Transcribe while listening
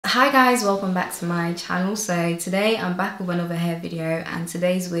Hi guys, welcome back to my channel. So today I'm back with another hair video, and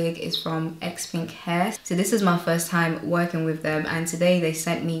today's wig is from Xpink Hair. So this is my first time working with them, and today they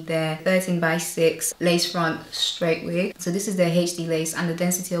sent me their 13x6 lace front straight wig. So this is their HD lace and the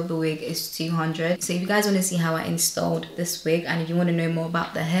density of the wig is 200. So if you guys want to see how I installed this wig and if you want to know more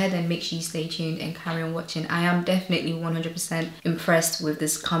about the hair, then make sure you stay tuned and carry on watching. I am definitely 100% impressed with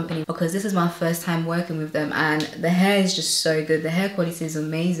this company because this is my first time working with them, and the hair is just so good. The hair quality is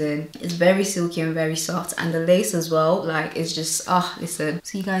amazing. It's very silky and very soft, and the lace as well, like, it's just listen,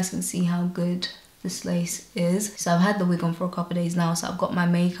 so you guys can see how good this lace is. So I've had the wig on for a couple of days now, so I've got my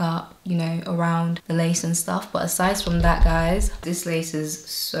makeup, you know, around the lace and stuff, but aside from that guys, this lace is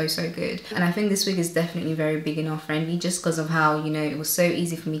so good. And I think this wig is definitely very beginner friendly just because of how, you know, it was so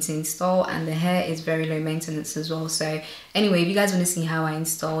easy for me to install, and the hair is very low maintenance as well. So anyway, if you guys want to see how I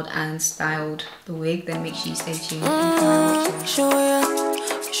installed and styled the wig, then make sure you stay tuned and show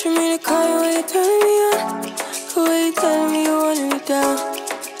me the car when you turn me on, the way you tell me you want me down.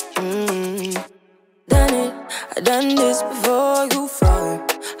 Done it, I done this before you fall.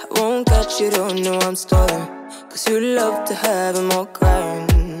 I won't catch you, don't know I'm stalling, cause you love to have him all crying.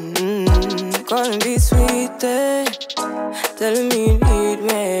 Calling me sweet, telling me you need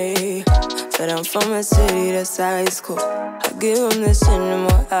me, but I'm from a city that's high school. I give him this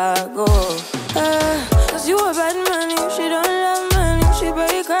anymore, I go. Cause you a bad money, she don't love money. She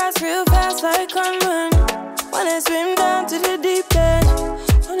break grass real fast like conman. Wanna swim down to the deep end.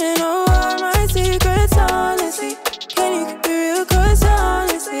 Wanna know all my secrets, honestly. Can you keep it real? Cause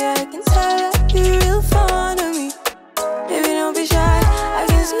honestly, I can tell that you're real fond of me. Baby, don't be shy, I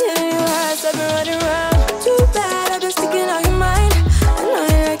can see it in your eyes. I've been running around. Too bad, I've been sticking on your mind. I know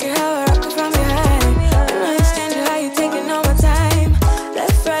you like it how I rock it from behind. I know you stand it how you taking all my time.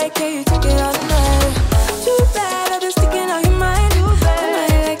 Left, right, can you take it all night? Too bad, I've been sticking on your mind.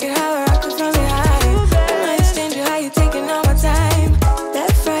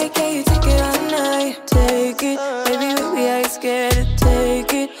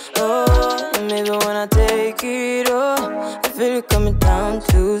 Coming down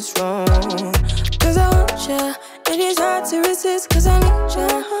too strong, cause I want ya, and it's hard to resist, cause I need ya,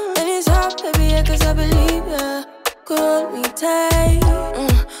 and it's hard, baby, yeah, cause I believe ya. Hold me tight,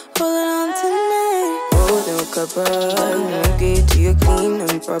 holding on tonight. Holding a couple, let me get to you clean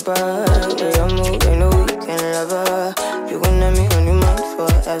and proper. Way I move, I know you can love her. You gon' let me on your mind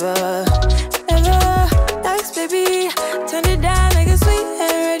forever, ever. Thanks, baby, turn it down, make it sweet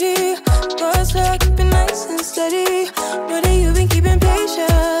and ready. Go slow, keep it nice and steady. Know that you've been keeping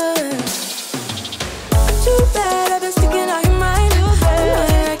patience. Too bad, I've been sticking on your mind. I know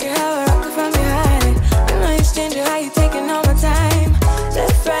you like it how I rock it from behind. I know you stand it how you taking all my time.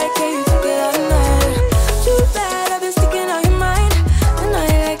 Left, right, can you take it all night? Too bad, I've been sticking on your mind. I know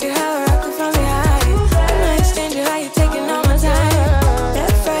you like it how I rock it from behind. I know you stand it how you taking all my time.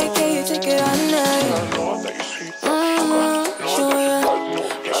 Left, right, can you take it all night?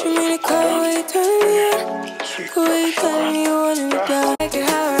 Show me the car when you turn me on, the way you tell me you want me down. Like it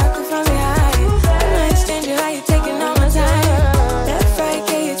how I rock it from behind. I know you stand it how you taking all my time. Left, right,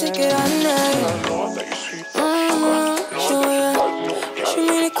 can you take it all night? Show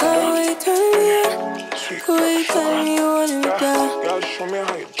me the car when you turn me on, the way you tell me you want me down. Show me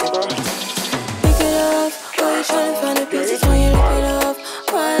how you do that. Lick it off, why you tryna find the pieces when you lick it off?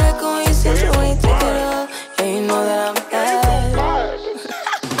 Why I like when you sit it when you take it off? Yeah, you know that I'm bad.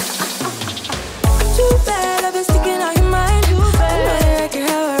 Too bad, I've been sticking on your mind. I know you like it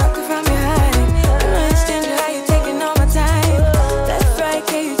how I rock it from behind. I know you stand it how you taking all my time. Left, right,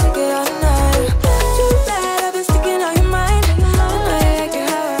 can you take it all night? Too bad, I've been sticking on your mind. I know you like it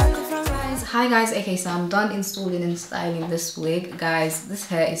how I rock it from behind. Hi guys, okay, so I'm done installing and styling this wig. Guys, this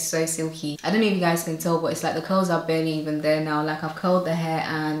hair is so silky. I don't know if you guys can tell, but it's like the curls are barely even there now. Like, I've curled the hair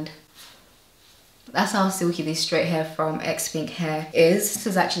and that's how silky this straight hair from Xpink Hair is. This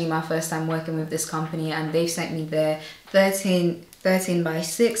is actually my first time working with this company, and they've sent me their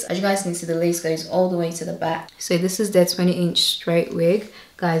 13x6. As you guys can see, the lace goes all the way to the back. So this is their 20-inch straight wig.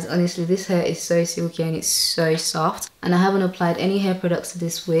 Guys, honestly, this hair is so silky and it's so soft. And I haven't applied any hair products to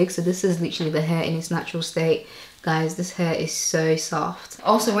this wig, so this is literally the hair in its natural state. Guys, this hair is so soft.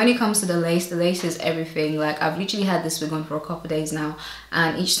 Also, when it comes to the lace is everything. Like, I've literally had this wig on for a couple of days now,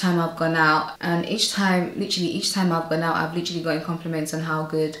 and each time I've gone out, and each time I've gone out, I've literally gotten compliments on how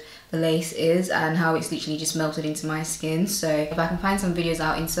good the lace is and how it's literally just melted into my skin. So if I can find some videos,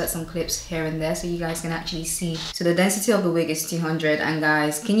 I'll insert some clips here and there so you guys can actually see. So the density of the wig is 200, and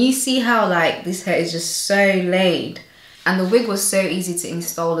guys, can you see how, like, this hair is just so laid? And the wig was so easy to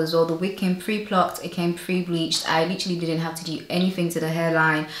install as well. The wig came pre-plucked, it came pre-bleached. I literally didn't have to do anything to the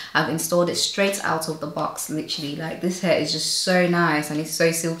hairline. I've installed it straight out of the box, literally. Like, this hair is just so nice and it's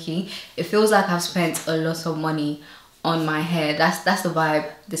so silky. It feels like I've spent a lot of money on my hair. That's the vibe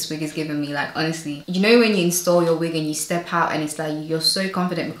this wig is giving me. Like, honestly, you know when you install your wig and you step out and it's like you're so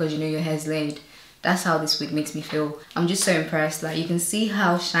confident because you know your hair's laid? That's how this wig makes me feel. I'm just so impressed. Like, you can see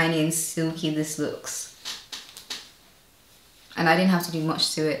how shiny and silky this looks. And I didn't have to do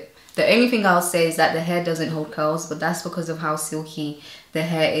much to it. The only thing I'll say is that the hair doesn't hold curls, but that's because of how silky the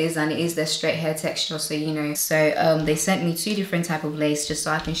hair is, and it is their straight hair texture, so you know. So they sent me 2 different type of lace just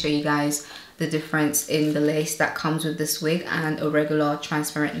so I can show you guys the difference in the lace that comes with this wig and a regular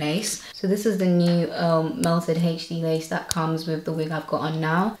transparent lace. So this is the new melted HD lace that comes with the wig I've got on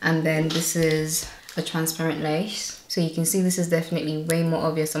now, and then this is a transparent lace. So you can see this is definitely way more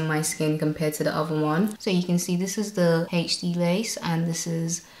obvious on my skin compared to the other one. So you can see this is the HD lace and this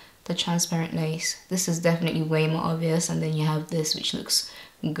is the transparent lace. This is definitely way more obvious, and then you have this which looks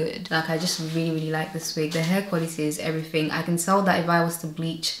good. Like, I just really like this wig. The hair quality is everything. I can tell that if I was to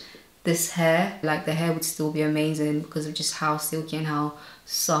bleach this hair, like, the hair would still be amazing because of just how silky and how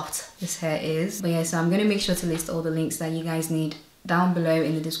soft this hair is. But yeah, so I'm gonna make sure to list all the links that you guys need down below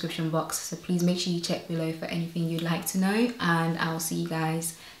in the description box, so please make sure you check below for anything you'd like to know, and I'll see you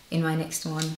guys in my next one.